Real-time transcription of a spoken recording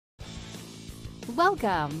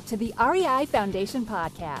Welcome to the REI Foundation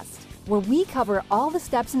Podcast, where we cover all the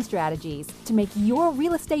steps and strategies to make your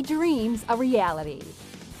real estate dreams a reality.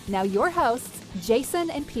 Now your hosts, Jason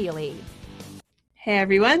and Peely. Hey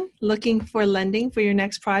everyone, looking for lending for your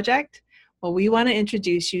next project? Well, we want to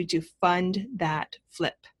introduce you to Fund That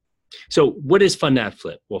Flip. So what is Fund That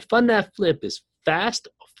Flip? Well, Fund That Flip is fast,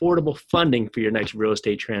 affordable funding for your next real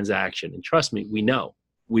estate transaction. And trust me, we know.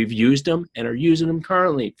 We've used them and are using them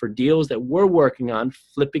currently for deals that we're working on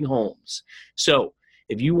flipping homes. So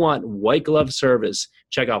if you want white glove service,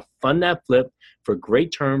 check out Fund That Flip for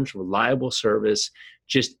great terms, reliable service,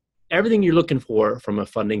 just everything you're looking for from a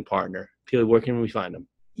funding partner. Peely, where can we find them?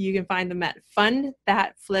 You can find them at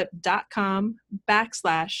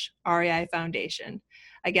fundthatflip.com/REI Foundation.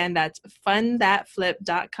 Again, that's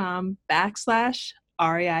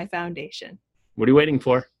fundthatflip.com/REI Foundation. What are you waiting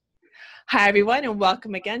for? Hi, everyone, and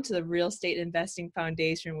welcome again to the Real Estate Investing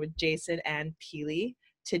Foundation with Jason and Peely.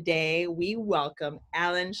 Today, we welcome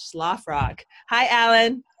Allan Szlafrok. Hi,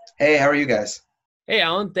 Allan. Hey, how are you guys? Hey,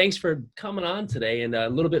 Allan, thanks for coming on today. And a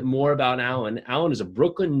little bit more about Allan. Allan is a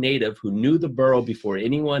Brooklyn native who knew the borough before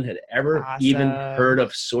anyone had ever even heard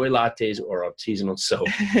of soy lattes or artisanal soap.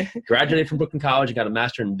 Graduated from Brooklyn College and got a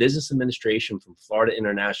master in business administration from Florida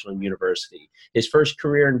International University. His first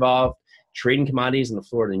career involved trading commodities in the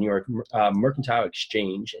Florida New York Mercantile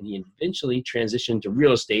Exchange, and he eventually transitioned to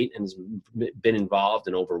real estate and has been involved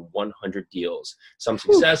in over 100 deals, some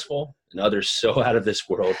successful and others so out of this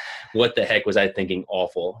world. What the heck was I thinking?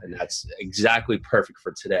 Awful. And that's exactly perfect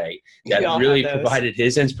for today. That really provided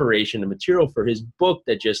his inspiration and material for his book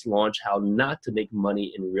that just launched, How Not to Make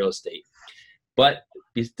Money in Real Estate. But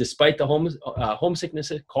despite the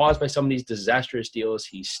homesickness caused by some of these disastrous deals,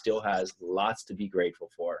 he still has lots to be grateful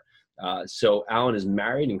for. So Allan is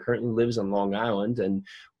married and currently lives on Long Island. And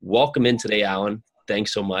welcome in today, Allan.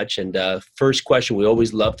 Thanks so much. And first question we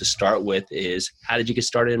always love to start with is, how did you get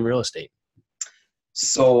started in real estate?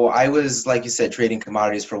 So I was, like you said, trading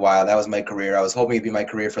commodities for a while. That was my career. I was hoping it'd be my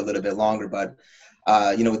career for a little bit longer, but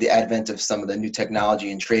with the advent of some of the new technology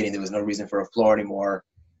in trading, there was no reason for a floor anymore.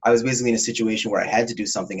 I was basically in a situation where I had to do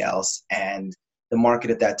something else. And the market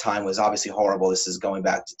at that time was obviously horrible. This is going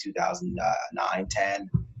back to 2009, 10.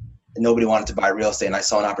 And nobody wanted to buy real estate, and I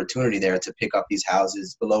saw an opportunity there to pick up these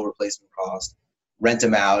houses below replacement cost, rent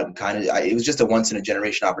them out, and it was just a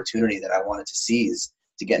once-in-a-generation opportunity that I wanted to seize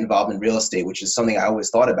to get involved in real estate, which is something I always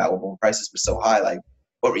thought about when prices were so high. Like,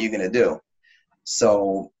 what were you going to do?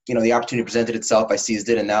 So, the opportunity presented itself, I seized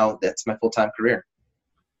it, and now that's my full-time career.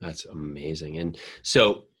 That's amazing. And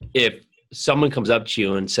so if someone comes up to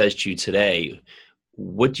you and says to you today,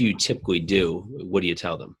 what do you typically do? What do you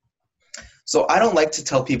tell them? So I don't like to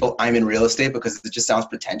tell people I'm in real estate because it just sounds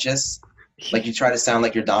pretentious. Like you try to sound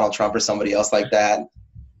like you're Donald Trump or somebody else like that.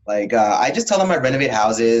 Like I just tell them I renovate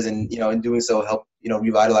houses and, in doing so help,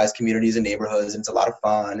 revitalize communities and neighborhoods. And it's a lot of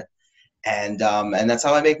fun. And that's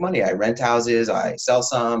how I make money. I rent houses, I sell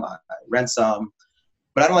some, I rent some.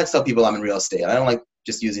 But I don't like to tell people I'm in real estate. I don't like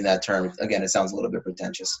just using that term. Again, it sounds a little bit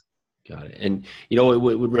pretentious. Got it. And what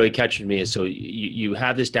would really catch me is, so you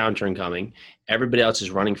have this downturn coming, everybody else is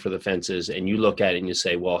running for the fences, and you look at it and you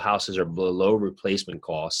say, well, houses are below replacement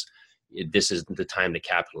costs. This is the time to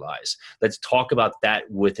capitalize. Let's talk about that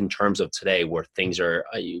in terms of today, where things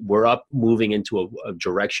we're up, moving into a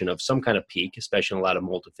direction of some kind of peak, especially in a lot of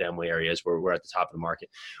multifamily areas where we're at the top of the market.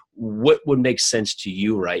 What would make sense to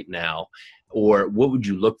you right now? Or what would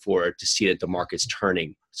you look for to see that the market's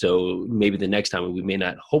turning? So maybe the next time we may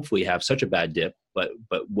not hopefully have such a bad dip, but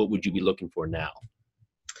what would you be looking for now?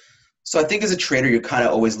 So I think as a trader, you're kind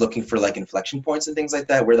of always looking for like inflection points and things like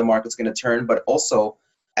that, where the market's going to turn. But also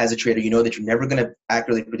as a trader, you know that you're never going to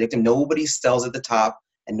accurately predict them. Nobody sells at the top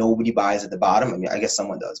and nobody buys at the bottom. I mean, I guess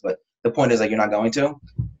someone does, but the point is like you're not going to.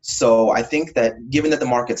 So I think that given that the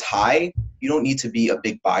market's high, you don't need to be a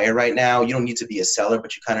big buyer right now. You don't need to be a seller,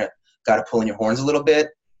 but you kind of got to pull in your horns a little bit,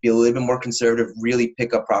 be a little bit more conservative, really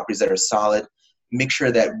pick up properties that are solid. Make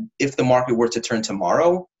sure that if the market were to turn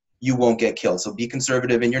tomorrow, you won't get killed. So be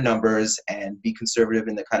conservative in your numbers and be conservative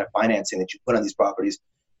in the kind of financing that you put on these properties.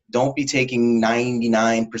 Don't be taking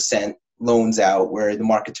 99% loans out where the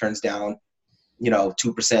market turns down,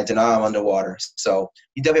 2% and I'm underwater. So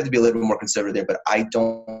you definitely have to be a little bit more conservative there, but I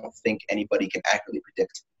don't think anybody can accurately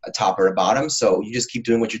predict a top or a bottom. So you just keep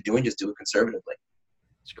doing what you're doing, just do it conservatively.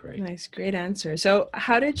 That's great. Nice, great answer. So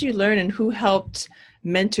how did you learn and who helped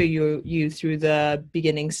mentor you through the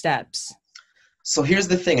beginning steps? So here's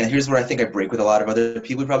the thing, and here's where I think I break with a lot of other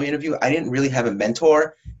people we probably interview. I didn't really have a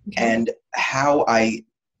mentor, and how I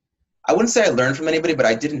wouldn't say I learned from anybody, but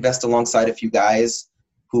I did invest alongside a few guys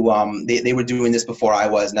who they were doing this before I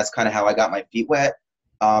was, and that's kind of how I got my feet wet.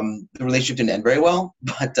 The relationship didn't end very well,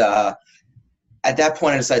 but at that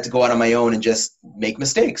point I decided to go out on my own and just make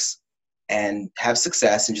mistakes and have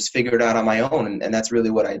success and just figure it out on my own. And that's really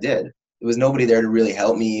what I did. There was nobody there to really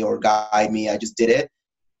help me or guide me. I just did it.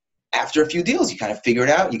 After a few deals, you kind of figure it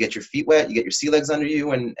out. You get your feet wet, you get your sea legs under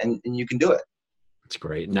you, and you can do it. That's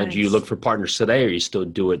great. Now, do you look for partners today, or you still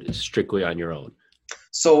do it strictly on your own?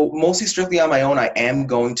 So mostly strictly on my own. I am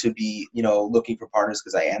going to be, looking for partners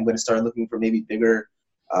because I am going to start looking for maybe bigger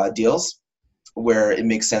deals where it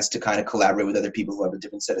makes sense to kind of collaborate with other people who have a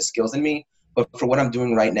different set of skills than me. But for what I'm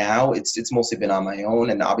doing right now, it's mostly been on my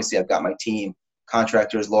own. And obviously I've got my team,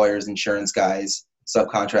 contractors, lawyers, insurance guys,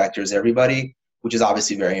 subcontractors, everybody, which is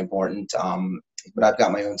obviously very important. But I've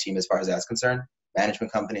got my own team as far as that's concerned,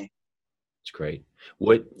 management company. It's great.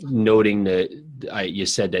 Noting that you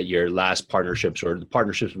said that your last partnerships or the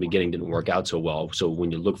partnerships in the beginning didn't work out so well. So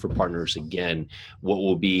when you look for partners again, what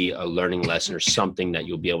will be a learning lesson or something that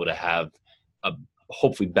you'll be able to have a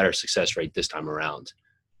hopefully better success rate this time around?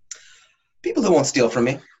 People who won't steal from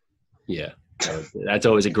me. Yeah. That's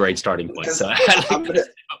always a great starting point. So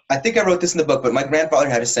I think I wrote this in the book, but my grandfather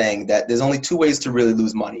had a saying that there's only 2 ways to really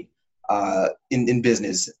lose money in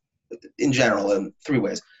business in general, and 3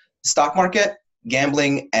 ways: stock market,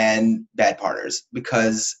 gambling, and bad partners.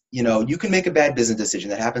 Because, you can make a bad business decision.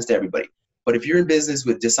 That happens to everybody. But if you're in business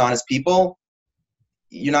with dishonest people,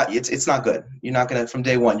 it's not good. You're not going to, from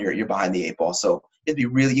day one, you're behind the 8 ball. So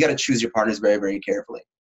you got to choose your partners very, very carefully.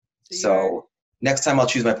 So next time I'll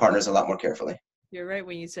choose my partners a lot more carefully. You're right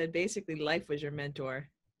when you said basically life was your mentor.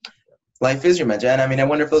 Life is your mentor. And I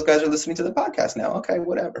wonder if those guys are listening to the podcast now. Okay,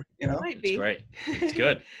 whatever. Might be. It's great. It's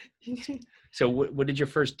good. So what did your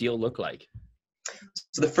first deal look like?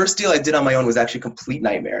 So the first deal I did on my own was actually a complete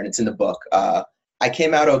nightmare, and it's in the book. I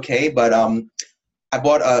came out okay, but I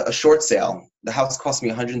bought a short sale. The house cost me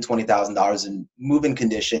 $120,000 in move-in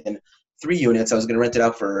condition, 3 units. I was going to rent it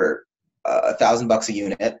out for $1,000 a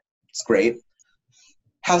unit. It's great.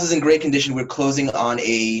 House is in great condition. We're closing on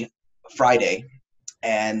a Friday,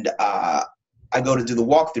 and I go to do the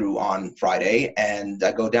walkthrough on Friday, and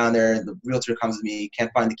I go down there. The realtor comes to me,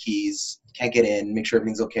 can't find the keys, can't get in, make sure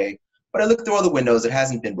everything's okay. But I look through all the windows. It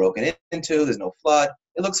hasn't been broken into. There's no flood.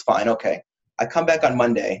 It looks fine. Okay. I come back on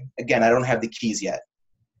Monday. Again, I don't have the keys yet.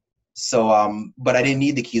 So, but I didn't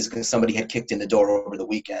need the keys because somebody had kicked in the door over the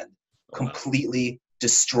weekend. Completely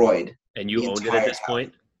destroyed. And you owned it at this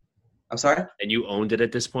point? I'm sorry? And you owned it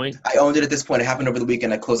at this point? I owned it at this point. It happened over the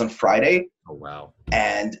weekend. I closed on Friday. Oh, wow.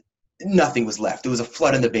 And nothing was left. There was a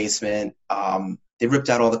flood in the basement. They ripped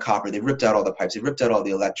out all the copper. They ripped out all the pipes. They ripped out all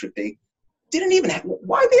the electric. They didn't even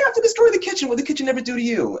why'd they have to destroy the kitchen? What did the kitchen never do to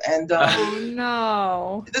you? And oh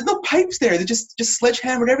no, there's no pipes there. They just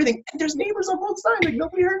sledgehammered everything. And there's neighbors on both sides. Like,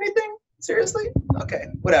 nobody heard anything? Seriously? Okay,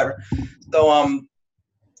 whatever. So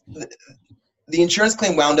the insurance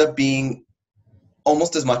claim wound up being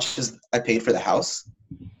almost as much as I paid for the house.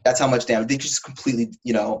 That's how much damage. They just completely,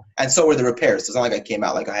 and so were the repairs. So it's not like I came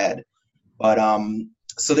out like I had. But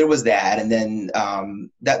so there was that, and then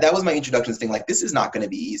that was my introduction thing. Like, this is not going to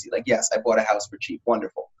be easy. Like, yes, I bought a house for cheap,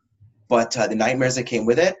 wonderful, but the nightmares that came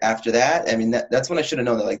with it after that. That's when I should have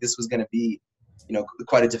known that like this was going to be,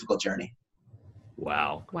 quite a difficult journey.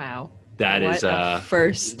 Wow. That is a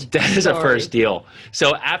first. That is a first deal.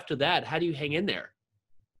 So after that, how do you hang in there?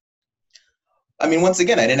 Once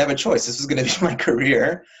again, I didn't have a choice. This was going to be my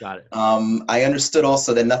career. Got it. I understood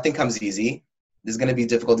also that nothing comes easy. There's going to be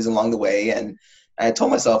difficulties along the way, and I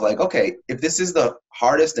told myself, like, okay, if this is the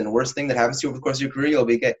hardest and worst thing that happens to you over the course of your career, you'll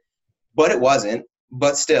be okay. But it wasn't.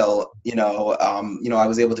 But still, I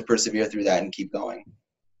was able to persevere through that and keep going.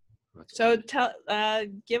 So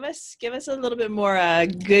give us a little bit more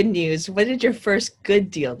good news. What did your first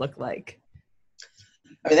good deal look like?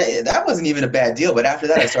 That wasn't even a bad deal. But after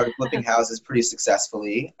that, I started flipping houses pretty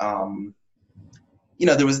successfully.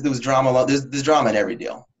 There was drama. There's drama in every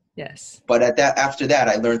deal. Yes. But after that,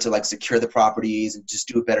 I learned to like secure the properties and just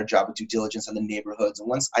do a better job of due diligence on the neighborhoods. And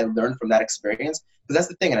once I learned from that experience, because that's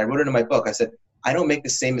the thing, and I wrote it in my book, I said, I don't make the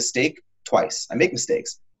same mistake twice. I make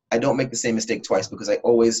mistakes. I don't make the same mistake twice because I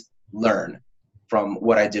always learn from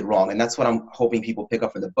what I did wrong. And that's what I'm hoping people pick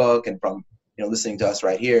up from the book and from, listening to us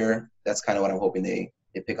right here. That's kind of what I'm hoping they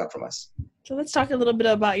pick up from us. So let's talk a little bit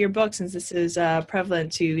about your book, since this is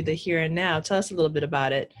prevalent to the here and now. Tell us a little bit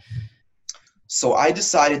about it. So I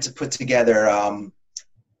decided to put together,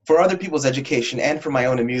 for other people's education and for my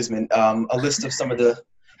own amusement, a list of some of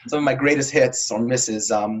my greatest hits or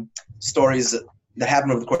misses, stories that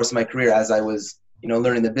happened over the course of my career as I was,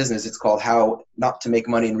 learning the business. It's called How Not to Make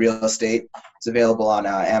Money in Real Estate. It's available on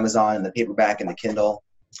Amazon and the paperback and the Kindle.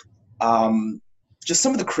 just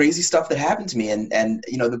some of the crazy stuff that happened to me. And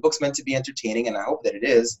you know, the book's meant to be entertaining, and I hope that it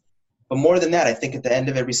is. But more than that, I think at the end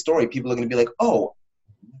of every story, people are going to be like, oh,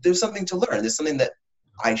 there's something to learn. There's something that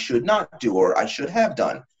I should not do or I should have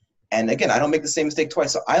done. And again, I don't make the same mistake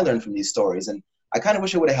twice. So I learned from these stories. And I kind of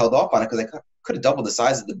wish I would have held off on it, because I could have doubled the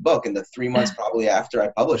size of the book in the 3 months probably after I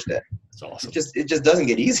published it. That's awesome. It just doesn't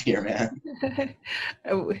get easier, man.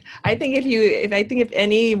 I think if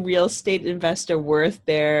any real estate investor worth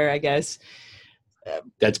their, I guess,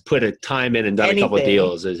 that's put a time in and done a couple of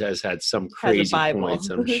deals has had some crazy points,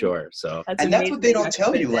 I'm sure. So that's what they don't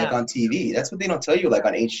tell you, like on TV. That's what they don't tell you, like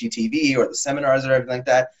on HGTV or the seminars or everything like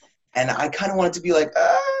that. And I kind of want it to be like,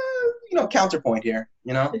 you know, counterpoint here.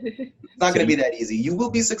 You know, it's not going to be that easy. You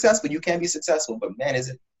will be successful. You can be successful, but man,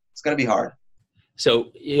 it's going to be hard.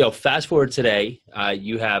 So, you know, fast forward today,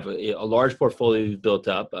 you have a large portfolio you've built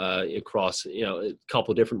up across, you know, a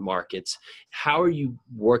couple of different markets. How are you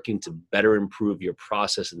working to better improve your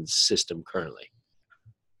process and system currently?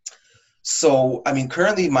 So, I mean,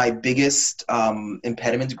 currently my biggest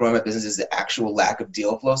impediment to growing my business is the actual lack of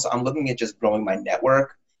deal flow. So I'm looking at just growing my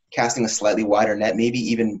network, casting a slightly wider net, maybe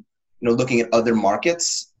even, you know, looking at other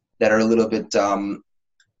markets that are a little bit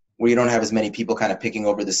where you don't have as many people kind of picking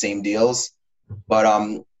over the same deals. But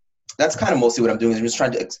that's kind of mostly what I'm doing, is I'm just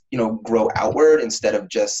trying to, you know, grow outward instead of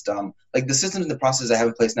just like the systems and the processes I have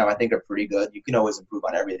in place now, I think are pretty good. You can always improve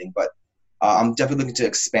on everything, but I'm definitely looking to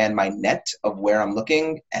expand my net of where I'm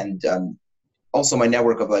looking, and also my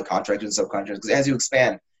network of like contractors and subcontractors, because as you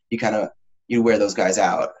expand, you wear those guys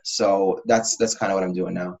out. So that's kind of what I'm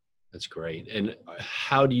doing now. That's great. And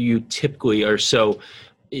how do you typically,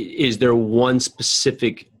 is there one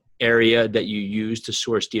specific area that you use to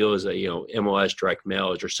source deals, you know, MLS, direct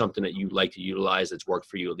mail? Is there something that you like to utilize that's worked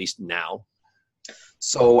for you, at least now?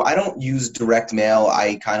 So I don't use direct mail.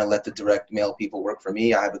 I kind of let the direct mail people work for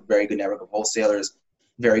me. I have a very good network of wholesalers,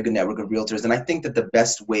 very good network of realtors. And I think that the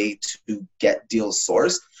best way to get deals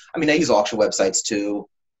sourced, I mean, I use auction websites too.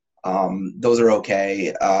 Those are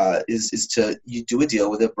okay, is to you do a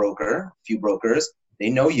deal with a broker, a few brokers.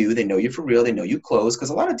 They know you for real, they know you close,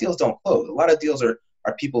 because a lot of deals don't close. A lot of deals are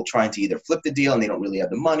people trying to either flip the deal and they don't really have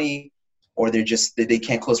the money, or they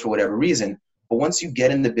can't close for whatever reason. But once you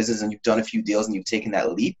get in the business and you've done a few deals and you've taken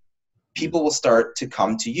that leap, people will start to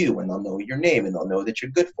come to you, and they'll know your name and they'll know that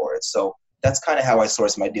you're good for it. So that's kind of how I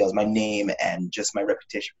source my deals, my name and just my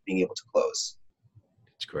reputation for being able to close.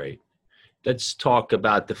 That's great. Let's talk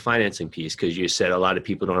about the financing piece, because you said a lot of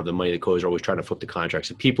people don't have the money to close, are always trying to flip the contracts.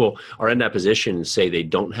 And people are in that position and say they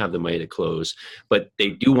don't have the money to close, but they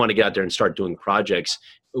do want to get out there and start doing projects.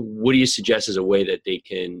 What do you suggest as a way that they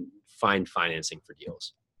can find financing for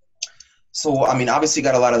deals? So, I mean, obviously you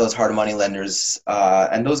got a lot of those hard money lenders,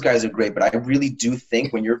 and those guys are great, but I really do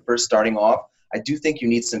think when you're first starting off, I do think you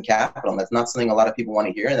need some capital. And that's not something a lot of people want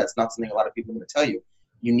to hear, and that's not something a lot of people are going to tell you.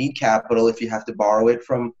 You need capital if you have to borrow it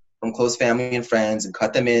from close family and friends and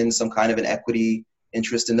cut them in some kind of an equity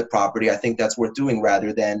interest in the property. I think that's worth doing,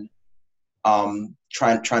 rather than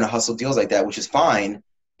trying to hustle deals like that, which is fine.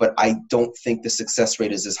 But I don't think the success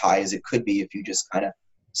rate is as high as it could be if you just kind of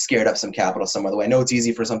scared up some capital some other way. I know it's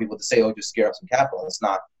easy for some people to say, oh, just scare up some capital. It's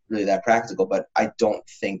not really that practical, but I don't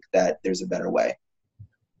think that there's a better way.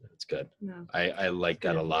 That's good. No. I like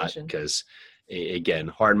that a lot, because again,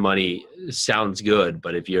 hard money sounds good,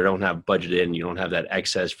 but if you don't have budgeted and you don't have that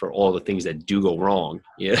excess for all the things that do go wrong,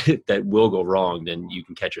 that will go wrong, then you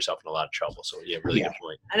can catch yourself in a lot of trouble. So really good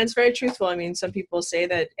point. And it's very truthful. I mean, some people say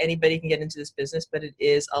that anybody can get into this business, but it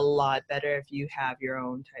is a lot better if you have your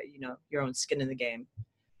own, your own skin in the game.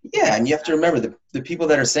 Yeah, and you have to remember the people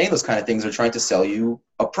that are saying those kind of things are trying to sell you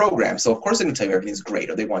a program. So of course they're going to tell you everything's great,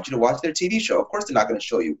 or they want you to watch their TV show. Of course they're not going to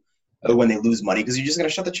show you when they lose money, because you're just going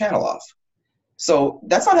to shut the channel off. So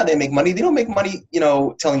that's not how they make money. They don't make money,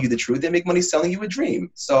 telling you the truth. They make money selling you a dream.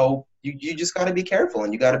 So you just got to be careful,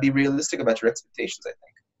 and you got to be realistic about your expectations, I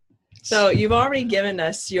think. So you've already given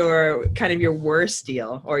us your worst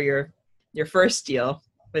deal, or your first deal,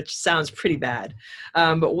 which sounds pretty bad.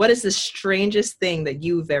 But what is the strangest thing that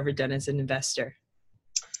you've ever done as an investor?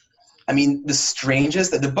 I mean,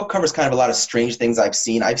 the book covers kind of a lot of strange things I've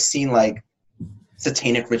seen. I've seen like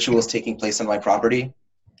satanic rituals taking place on my property,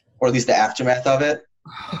 or at least the aftermath of it.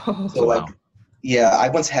 So like, yeah, I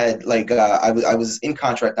once had I was in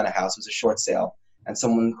contract on a house. It was a short sale, and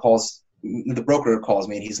the broker calls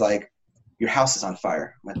me and he's like, "Your house is on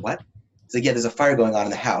fire." I'm like, "What?" He's like, "Yeah, there's a fire going on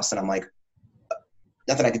in the house." And I'm like,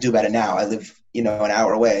 nothing I could do about it now. I live, an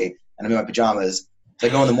hour away, and I'm in my pajamas. So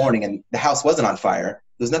I go in the morning and the house wasn't on fire.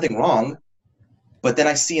 There's nothing wrong. But then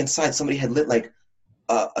I see inside somebody had lit like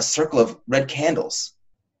a circle of red candles.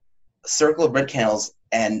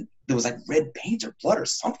 And there was like red paint or blood or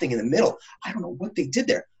something in the middle. I don't know what they did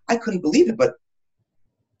there. I couldn't believe it, but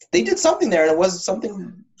they did something there, and it was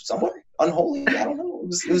something somewhat unholy. I don't know.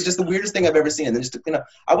 It was just the weirdest thing I've ever seen. And then just to clean up,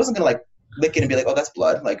 I wasn't gonna like lick it and be like, oh, that's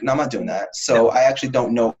blood. Like, no, I'm not doing that. So I actually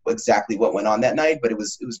don't know exactly what went on that night, but it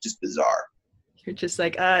was just bizarre. You're just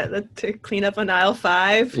like, let's clean up on aisle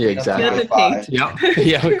 5. Yeah, exactly. Clean up the paint.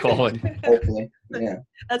 Yeah, we call it. Hopefully, yeah.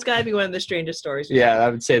 That's gotta be one of the strangest stories. Yeah, I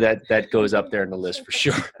would say that goes up there in the list for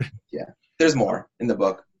sure. Yeah, there's more in the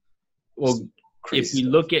book. Well, if we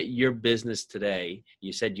look at your business today,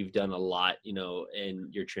 you said you've done a lot, and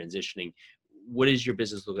you're transitioning. What does your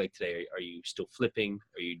business look like today? Are you still flipping?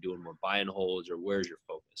 Are you doing more buy and holds, or where's your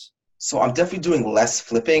focus? So I'm definitely doing less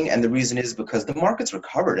flipping, and the reason is because the market's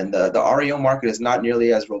recovered, and the REO market is not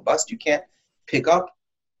nearly as robust. You can't pick up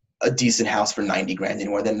a decent house for 90 grand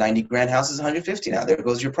anymore. Than 90 grand house is 150 now. There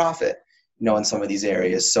goes your profit, in some of these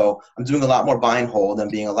areas. So I'm doing a lot more buy and hold. I'm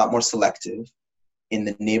being a lot more selective in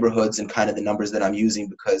the neighborhoods and kind of the numbers that I'm using,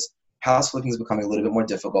 because house flipping is becoming a little bit more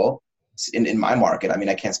difficult in my market. I mean,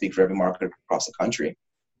 I can't speak for every market across the country,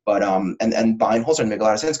 but and buy and holds are going to make a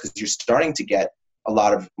lot of sense, because you're starting to get a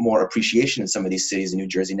lot of more appreciation in some of these cities in New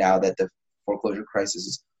Jersey now that the foreclosure crisis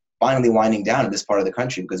is finally winding down in this part of the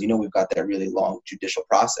country, because we've got that really long judicial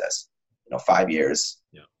process, 5 years.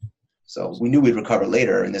 Yeah. So we knew we'd recover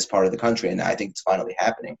later in this part of the country, and I think it's finally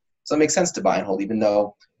happening. So it makes sense to buy and hold, even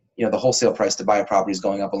though the wholesale price to buy a property is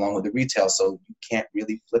going up along with the retail, so you can't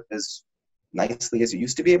really flip as nicely as you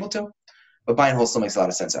used to be able to. But buy and hold still makes a lot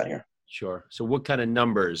of sense out here. Sure. So what kind of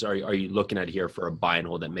numbers are you looking at here for a buy and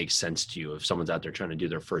hold that makes sense to you? If someone's out there trying to do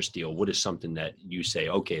their first deal, what is something that you say,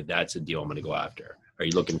 okay, that's a deal I'm going to go after? Are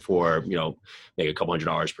you looking for, make a couple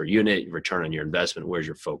 $100 per unit, return on your investment? Where's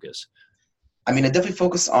your focus? I mean, I definitely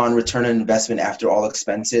focus on return on investment after all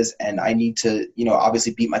expenses, and I need to,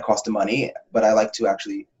 obviously beat my cost of money, but I like to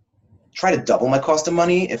actually try to double my cost of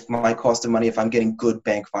money. If I'm getting good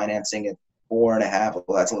bank financing at 4.5,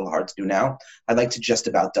 well, that's a little hard to do now. I'd like to just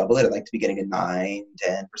about double it. I'd like to be getting a 9-10%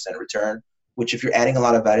 return, which if you're adding a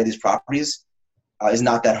lot of value to these properties is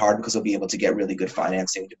not that hard, because you'll be able to get really good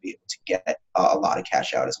financing to be able to get a lot of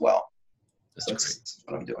cash out as well. That's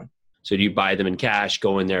what I'm doing. So do you buy them in cash,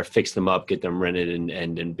 go in there, fix them up, get them rented,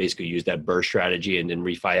 and basically use that burst strategy and then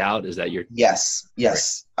refi out? Is that your? Yes.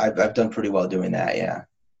 I've done pretty well doing that. Yeah.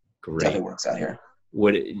 Great. Definitely works out here.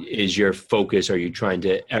 What is your focus? Are you trying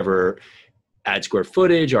to ever add square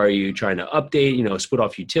footage? Are you trying to update, split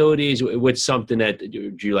off utilities? What's something that,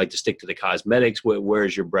 do you like to stick to the cosmetics?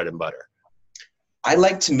 Where's your bread and butter? I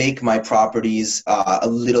like to make my properties a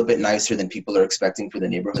little bit nicer than people are expecting for the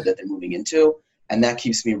neighborhood that they're moving into. And that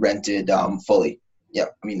keeps me rented fully. Yeah,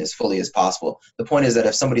 I mean, as fully as possible. The point is that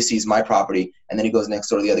if somebody sees my property and then he goes next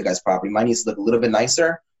door to the other guy's property, mine needs to look a little bit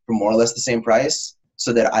nicer for more or less the same price,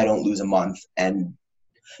 so that I don't lose a month. And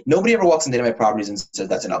nobody ever walks into my properties and says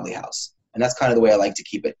that's an ugly house. And that's kind of the way I like to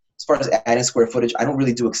keep it. As far as adding square footage, I don't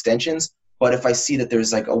really do extensions, but if I see that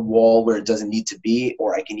there's like a wall where it doesn't need to be,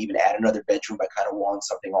 or I can even add another bedroom by kind of walling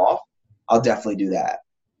something off, I'll definitely do that.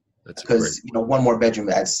 Because one more bedroom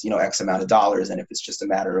adds X amount of dollars, and if it's just a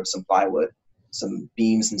matter of some plywood, some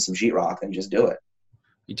beams, and some sheetrock, then just do it.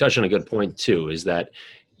 You touched on a good point too, is that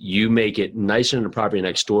you make it nicer in the property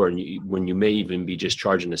next door, and when you may even be just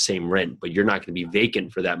charging the same rent, but you're not going to be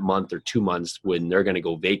vacant for that month or 2 months when they're going to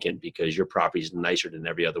go vacant, because your property is nicer than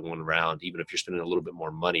every other one around. Even if you're spending a little bit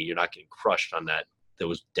more money, you're not getting crushed on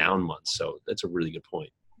those down months. So that's a really good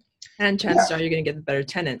point. And chances are you're going to get the better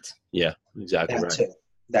tenant. Yeah, exactly right.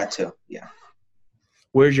 That too. Yeah.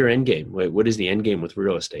 Where's your end game? What is the end game with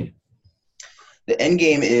real estate? The end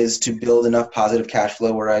game is to build enough positive cash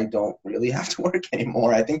flow where I don't really have to work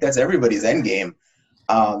anymore. I think that's everybody's end game.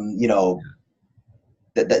 That's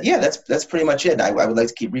pretty much it. I would like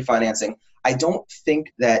to keep refinancing. I don't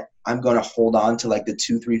think that I'm going to hold on to like the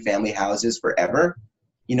 2-3 family houses forever.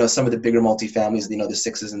 Some of the bigger multifamilies, the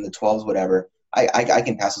 6s and the 12s, whatever. I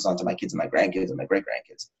can pass those on to my kids and my grandkids and my great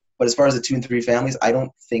grandkids. But as far as the 2 and 3 families, I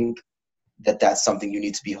don't think that that's something you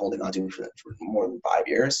need to be holding on to for more than 5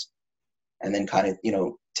 years. And then kind of,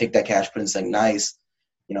 take that cash, put it in something nice,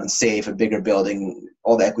 and save a bigger building,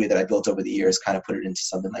 all the equity that I built over the years, kind of put it into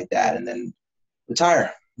something like that, and then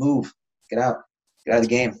retire, move, get out of the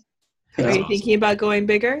game. Are you thinking about going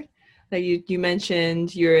bigger? Like you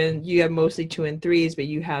mentioned you have mostly 2 and 3s, but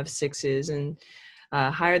you have 6s and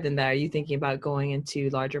higher than that. Are you thinking about going into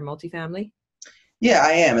larger multifamily? Yeah,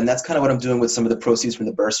 I am. And that's kind of what I'm doing with some of the proceeds from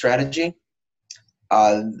the burst strategy.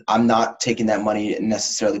 I'm not taking that money and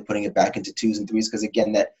necessarily putting it back into 2s and 3s, because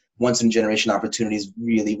again, that once in a generation opportunity is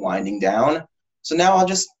really winding down. So now I'll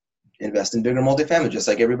just invest in bigger multifamily, just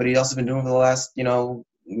like everybody else has been doing for the last,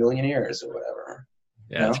 million years or whatever.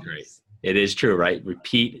 Yeah, that's great. It is true, right?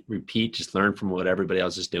 Repeat, just learn from what everybody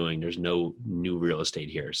else is doing. There's no new real estate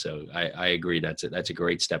here. So I agree. That's a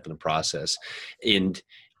great step in the process. And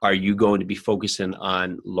are you going to be focusing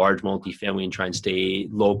on large multifamily and try and stay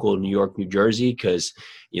local, New York, New Jersey? Because,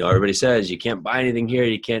 everybody says you can't buy anything here,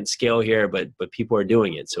 you can't scale here, but people are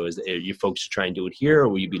doing it. So are you folks trying to do it here, or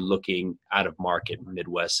will you be looking out of market,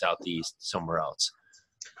 Midwest, Southeast, somewhere else?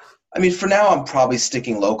 I mean, for now, I'm probably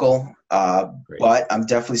sticking local, but I'm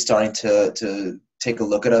definitely starting to take a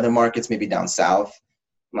look at other markets, maybe down south,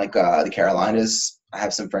 like the Carolinas. I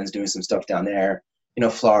have some friends doing some stuff down there.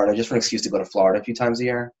 Florida, just for an excuse to go to Florida a few times a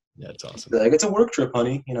year. Yeah, that's awesome. Like, it's a work trip,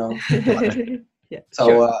 honey. Yeah. So,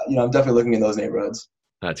 Sure. I'm definitely looking in those neighborhoods.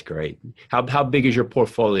 That's great. How big is your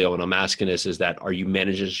portfolio? And I'm asking this, is that, are you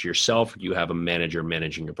managing this yourself, or do you have a manager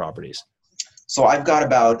managing your properties? So I've got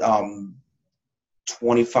about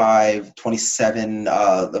 25, 27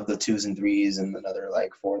 of the 2s and 3s, and another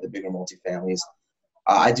like 4 of the bigger multifamilies.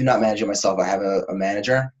 I do not manage it myself. I have a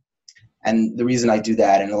manager. And the reason I do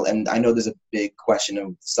that, and I know there's a big question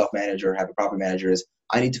of self-manager, have a property manager, is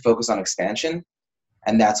I need to focus on expansion.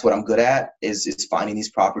 And that's what I'm good at, is finding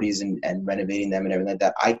these properties and renovating them and everything like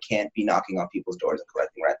that. I can't be knocking on people's doors and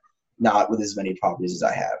collecting rent, not with as many properties as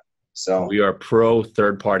I have. So we are pro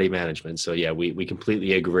third-party management. So yeah, we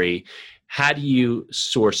completely agree. How do you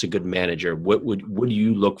source a good manager? What do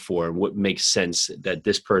you look for, and what makes sense that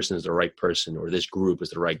this person is the right person, or this group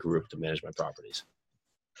is the right group to manage my properties?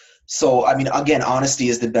 So, I mean, again, honesty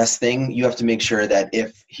is the best thing. You have to make sure that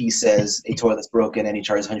if he says a toilet's broken and he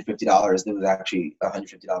charges $150, there was actually a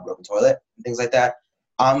 $150 broken toilet and things like that.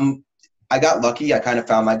 I got lucky. I kind of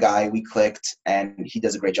found my guy. We clicked, and he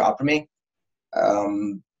does a great job for me.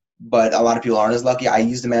 But a lot of people aren't as lucky. I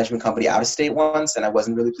used a management company out of state once, and I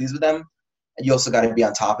wasn't really pleased with them. And you also got to be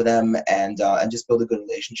on top of them and just build a good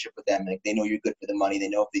relationship with them. Like, they know you're good for the money. They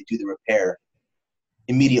know if they do the repair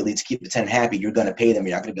immediately to keep the tenant happy, you're going to pay them.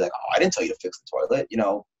 You're not going to be like, oh, I didn't tell you to fix the toilet,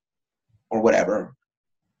 or whatever.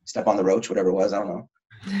 Step on the roach, whatever it was. I don't know.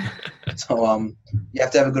 So you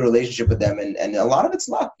have to have a good relationship with them. And a lot of it's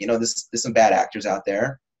luck. There's some bad actors out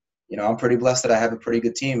there. I'm pretty blessed that I have a pretty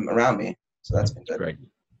good team around me. So that's been good. Great.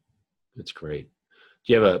 That's great.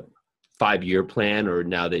 Do you have a 5-year plan, or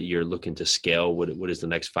now that you're looking to scale, what does the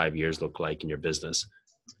next 5 years look like in your business?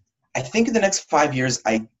 I think in the next 5 years,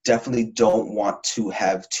 I definitely don't want to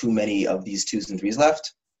have too many of these 2s and 3s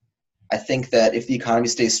left. I think that if the economy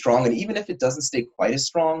stays strong, and even if it doesn't stay quite as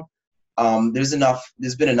strong, there's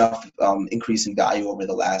been enough increase in value over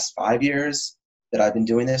the last 5 years that I've been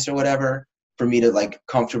doing this or whatever, for me to like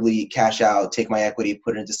comfortably cash out, take my equity,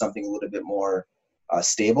 put it into something a little bit more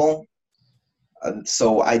stable.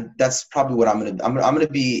 So that's probably what I'm gonna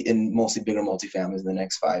be in mostly bigger multifamilies in the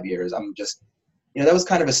next 5 years. I'm just, that was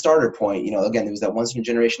kind of a starter point. Again, there was that once in a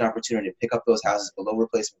generation opportunity to pick up those houses below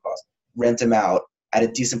replacement cost, rent them out at a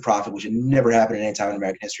decent profit, which had never happened at any time in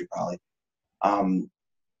American history, probably.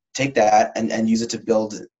 Take that and use it to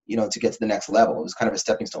build, to get to the next level. It was kind of a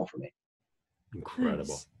stepping stone for me.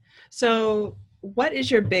 Incredible. Nice. So what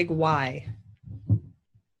is your big why?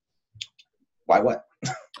 Why what?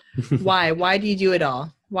 Why do you do it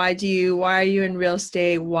all? Why are you in real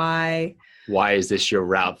estate? Why is this your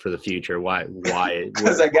route for the future? Why?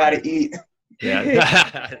 Because I got to eat.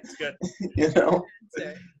 Yeah. That's good.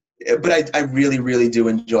 But I really, really do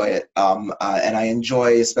enjoy it. And I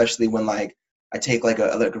enjoy, especially when like I take like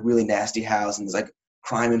a really nasty house and there's like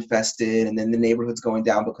crime infested, and then the neighborhood's going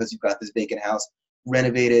down because you've got this vacant house,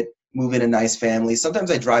 renovate it, move in a nice family.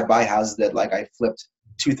 Sometimes I drive by houses that like I flipped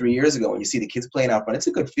 2-3 years ago, and you see the kids playing out front. It's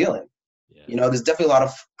a good feeling. Yeah. There's definitely a lot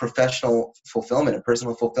of professional fulfillment and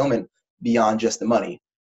personal fulfillment beyond just the money.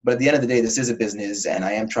 But at the end of the day, this is a business, and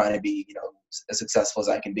I am trying to be, as successful as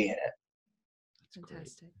I can be in it.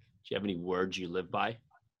 Fantastic. Do you have any words you live by?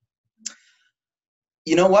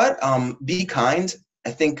 You know what? Be kind. I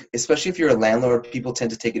think, especially if you're a landlord, people tend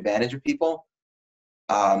to take advantage of people.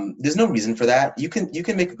 There's no reason for that. You can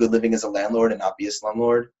make a good living as a landlord and not be a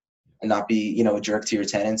slumlord, and not be, a jerk to your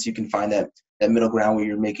tenants. You can find that middle ground where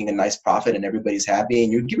you're making a nice profit and everybody's happy,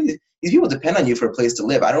 and you're giving these people depend on you for a place to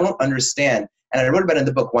live. I don't understand, and I wrote about it in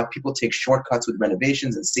the book, why people take shortcuts with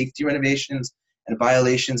renovations and safety renovations and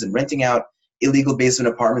violations and renting out illegal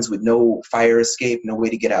basement apartments with no fire escape, no way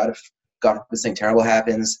to get out if God forbid something terrible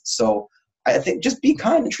happens. So I think just be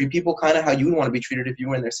kind and treat people kind of how you would want to be treated if you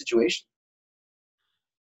were in their situation.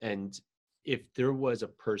 And if there was a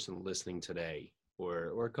person listening today,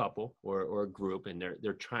 or a couple or a group, and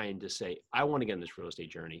they're trying to say, I want to get in this real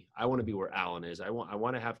estate journey. I want to be where Allan is. I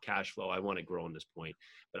want to have cash flow. I want to grow on this point,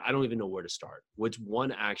 but I don't even know where to start. What's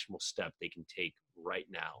one actionable step they can take right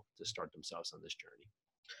now to start themselves on this journey?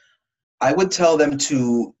 I would tell them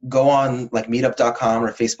to go on like meetup.com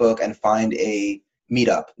or Facebook and find a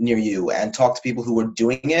meetup near you and talk to people who are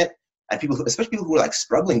doing it, and especially people who are like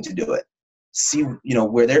struggling to do it. See,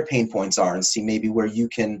 where their pain points are, and see maybe where you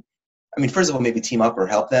can, first of all, maybe team up or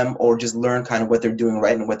help them, or just learn kind of what they're doing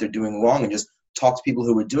right and what they're doing wrong, and just talk to people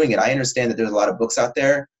who are doing it. I understand that there's a lot of books out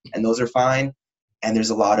there, and those are fine. And there's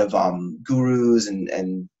a lot of gurus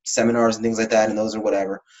and seminars and things like that, and those are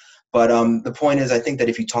whatever. But the point is, I think that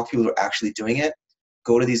if you talk to people who are actually doing it,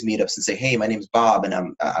 go to these meetups and say, hey, my name's Bob, and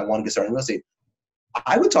I want to get started in real estate.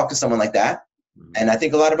 I would talk to someone like that. And I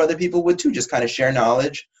think a lot of other people would too, just kind of share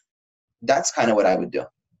knowledge. That's kind of what I would do.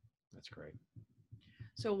 That's great.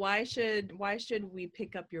 So why should we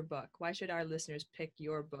pick up your book? Why should our listeners pick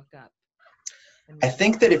your book up? I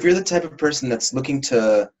think that if you're the type of person that's looking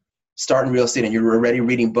to start in real estate and you're already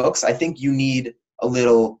reading books, I think you need a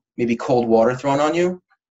little maybe cold water thrown on you,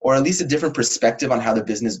 or at least a different perspective on how the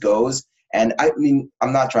business goes. And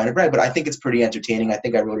I'm not trying to brag, but I think it's pretty entertaining. I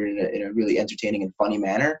think I wrote it in a really entertaining and funny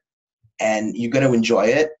manner. And you're going to enjoy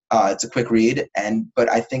it. It's a quick read,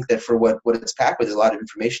 but I think that for what it's packed with is a lot of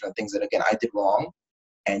information on things that, again, I did wrong,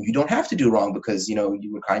 and you don't have to do wrong because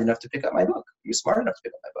you were kind enough to pick up my book. You're smart enough to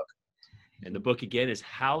pick up my book. And the book again is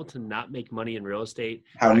How to Not Make Money in Real Estate.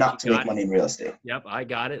 How Not to Make Money in Real Estate. Yep, I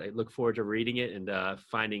got it. I look forward to reading it and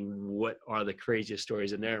finding what are the craziest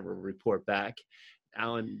stories in there, and we'll report back.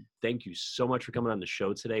 Allan, thank you so much for coming on the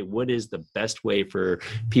show today. What is the best way for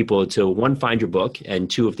people to, one, find your book, and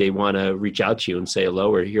two, if they want to reach out to you and say hello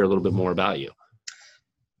or hear a little bit more about you?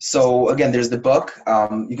 So again, there's the book.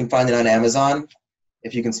 You can find it on Amazon,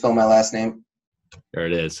 if you can spell my last name. There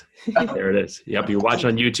it is. There it is. Yep, you're watching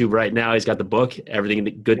on YouTube right now. He's got the book.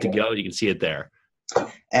 Everything good to go. You can see it there.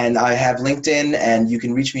 And I have LinkedIn, and you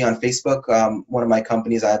can reach me on Facebook. One of my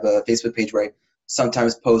companies, I have a Facebook page where I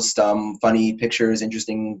sometimes post funny pictures,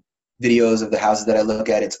 interesting videos of the houses that I look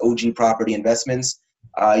at. It's OG Property Investments.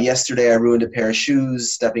 Yesterday, I ruined a pair of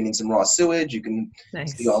shoes stepping in some raw sewage. You can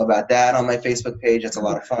see all about that on my Facebook page. That's a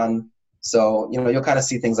lot of fun. So, you'll kind of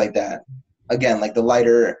see things like that. Again, like the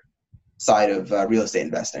lighter side of real estate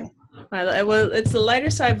investing. Well, it's the lighter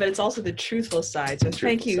side, but it's also the truthful side. So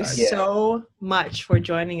thank you so much for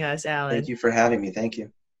joining us, Allan. Thank you for having me. Thank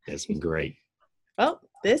you. It's been great. Well,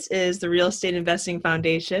 this is the Real Estate Investing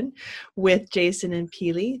Foundation with Jason and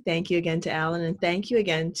Peely. Thank you again to Allan, and thank you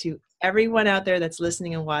again to everyone out there that's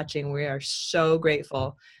listening and watching. We are so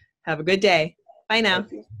grateful. Have a good day. Bye now.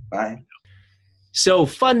 Bye. So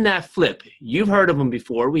Fund That Flip. You've heard of him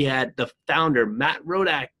before. We had the founder, Matt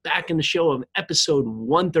Rodak, back in the show of episode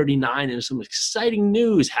 139, and some exciting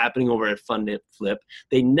news happening over at Fund That Flip.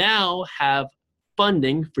 They now have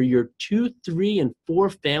funding for your 2, 3, and 4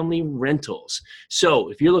 family rentals. So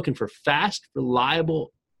if you're looking for fast,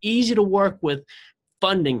 reliable, easy to work with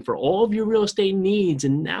funding for all of your real estate needs,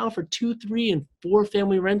 and now for 2, 3, and 4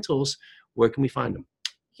 family rentals, where can we find them?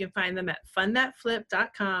 You can find them at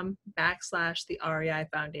fundthatflip.com/the REI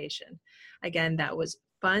Foundation. Again, that was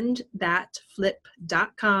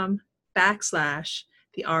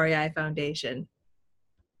fundthatflip.com/the REI Foundation.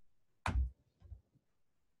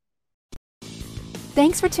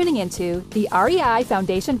 Thanks for tuning into the REI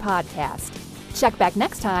Foundation podcast. Check back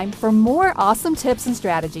next time for more awesome tips and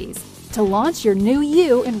strategies to launch your new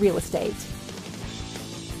you in real estate.